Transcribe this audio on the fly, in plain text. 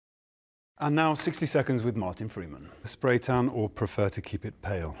And now 60 seconds with Martin Freeman. Spray tan or prefer to keep it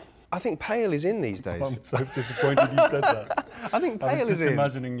pale? I think pale is in these days. I'm so disappointed you said that. I think pale I was is just in.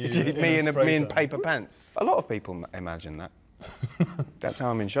 imagining you me in paper pants. A lot of people imagine that. That's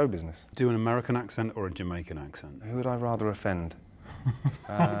how I'm in show business. Do an American accent or a Jamaican accent? Who would I rather offend?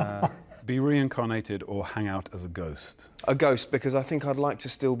 Be reincarnated or hang out as a ghost? A ghost, because I think I'd like to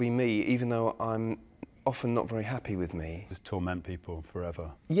still be me, even though I'm often not very happy with me. Just torment people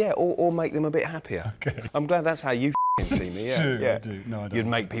forever? Yeah, or make them a bit happier. Okay. I'm glad that's how you see me, yeah. True, yeah. I do. No, I don't. You'd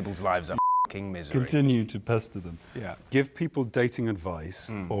make people's lives a f***ing misery. Continue to pester them. Yeah. Give people dating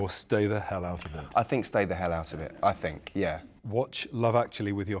advice or stay the hell out of it? I think stay the hell out of it, I think, yeah. Watch Love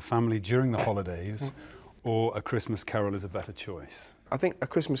Actually with your family during the holidays or A Christmas Carol is a better choice? I think A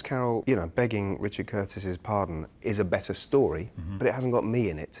Christmas Carol, you know, begging Richard Curtis's pardon is a better story, but it hasn't got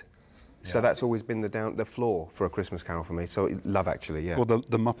me in it. So that's always been the flaw for A Christmas Carol for me. So Love Actually, yeah. Well,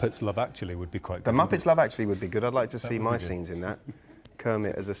 the Muppets Love Actually would be quite good. The Muppets Love Actually would be good. I'd like to see my scenes in that.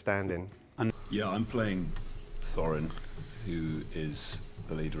 Kermit as a stand-in. Yeah, I'm playing Thorin, who is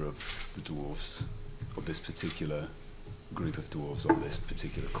the leader of the dwarves, of this particular group of dwarves on this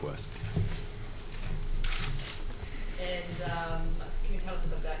particular quest. And can you tell us a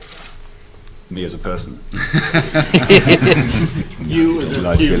bit about yourself? Me as a person. You as Would a you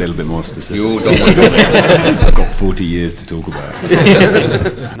like to be a little bit more specific? You don't I've got 40 years to talk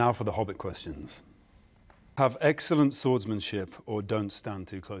about. Now for the Hobbit questions. Have excellent swordsmanship or don't stand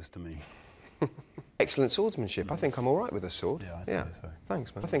too close to me? Excellent swordsmanship. I think I'm all right with a sword. Yeah, I'd say so.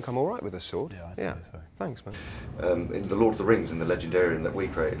 Thanks, man. I think I'm all right with a sword. Yeah, I'd say so. Thanks, man. In the Lord of the Rings, in the legendarium that we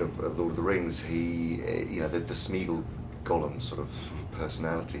created of Lord of the Rings, he, you know, the Smeagol Gollum sort of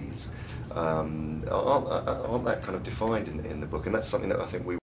personalities aren't that kind of defined in the book, and that's something that I think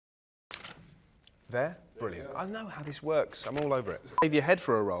we. There? Brilliant. I know how this works. I'm all over it. Shave your head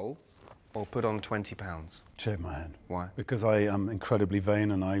for a role or put on 20 pounds? Shave my head. Why? Because I am incredibly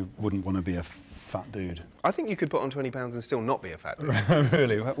vain and I wouldn't want to be a fat dude. I think you could put on 20 pounds and still not be a fat dude.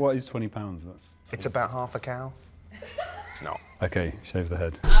 Really? What is 20 pounds? It's about half a cow. It's not. Okay, shave the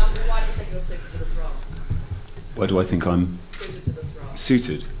head. Why do you think you're suited to this role? Why do I think I'm Suited to this role?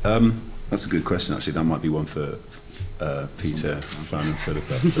 suited? That's a good question, actually. That might be one for Peter, Simon and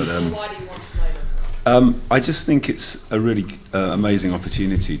Philippa. But, Why do you want to play this role? I just think it's a really amazing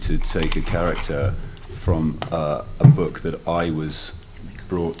opportunity to take a character from a book that I was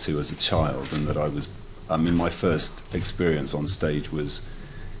brought to as a child, and that I mean, my first experience on stage was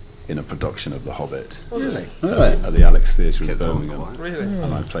in a production of The Hobbit. Oh, really? At the Alex Theatre in Birmingham. Really?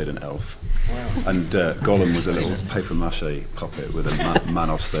 And I played an elf. Wow. And Gollum was a little papier-mâché puppet with a man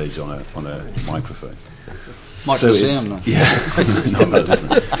off stage on a microphone. Much the same, though. Yeah, it's not that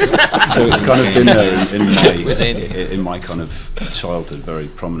different. So it's kind of been there in my kind of childhood very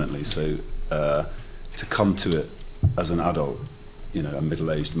prominently. So to come to it as an adult, you know, a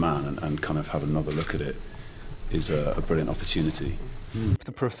middle-aged man, and kind of have another look at it is a brilliant opportunity.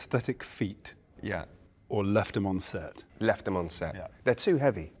 The prosthetic feet. Yeah. Or left them on set. Left them on set. Yeah. They're too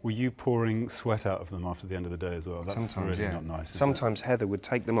heavy. Were you pouring sweat out of them after the end of the day as well? That's Sometimes, really yeah. not nice. Sometimes Heather would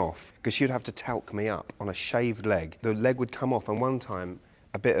take them off because she'd have to talc me up on a shaved leg. The leg would come off, and one time,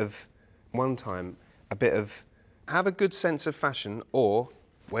 a bit of, have a good sense of fashion, or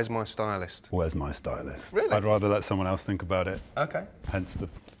where's my stylist? Where's my stylist? Really? I'd rather let someone else think about it. Okay. Hence the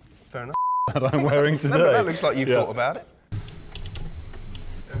Fair enough. that I'm wearing today. No, but that looks like you've thought about it.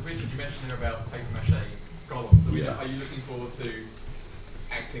 Richard, you mentioned here about papier-mâché Gollum. So Yeah. are you looking forward to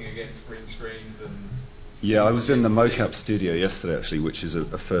acting against green screens and? Yeah, I was in the mocap studio yesterday, actually, which is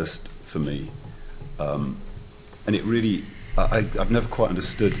a first for me. And it really, I've never quite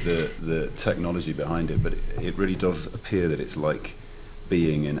understood the technology behind it, but it really does appear that it's like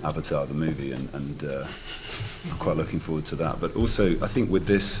being in Avatar, the movie, and I'm quite looking forward to that. But also, I think with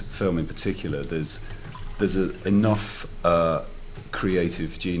this film in particular, there's enough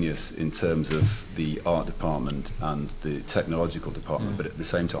creative genius in terms of the art department and the technological department, but at the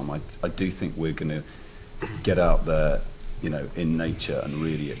same time, I do think we're going to get out there, you know, in nature and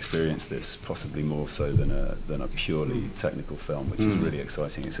really experience this, possibly more so than a purely technical film, which is really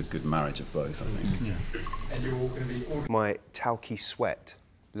exciting. It's a good marriage of both, I think. Yeah. And you're all going to be. My talky sweat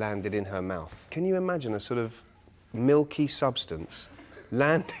landed in her mouth. Can you imagine a sort of milky substance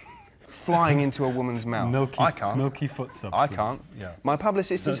landing, flying into a woman's mouth? I can't. Milky foot substance. I can't. Yeah. My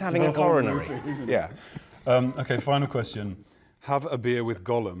publicist is That's having a the whole coronary. movie, isn't it? Yeah. Okay, final question. Have a beer with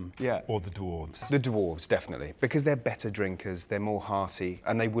Gollum or the dwarves? The dwarves, definitely, because they're better drinkers, they're more hearty,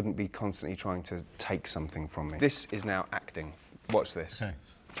 and they wouldn't be constantly trying to take something from me. This is now acting. Watch this.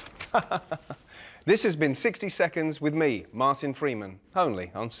 Okay. This has been 60 Seconds with me, Martin Freeman,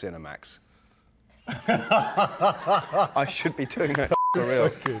 only on Cinemax. I should be doing that for real.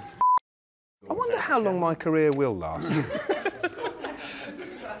 So good. I wonder how long my career will last.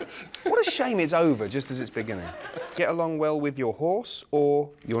 What a shame it's over just as it's beginning. Get along well with your horse, or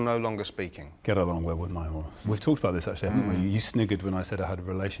you're no longer speaking. Get along well with my horse. We've talked about this actually, haven't we? You sniggered when I said I had a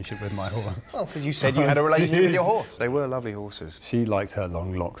relationship with my horse. Well, because you said you had a relationship with your horse. They were lovely horses. She likes her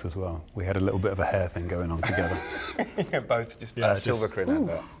long locks as well. We had a little bit of a hair thing going on together. Yeah, both just Yeah, silver just- crin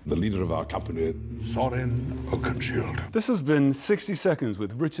advert. The leader of our company, Soren Oakenshield. This has been 60 Seconds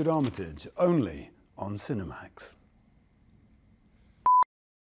with Richard Armitage, only on Cinemax.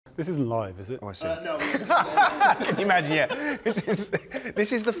 This isn't live, is it? Oh, I see. No, Can you imagine? Yeah,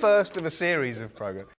 this is the first of a series of programmes.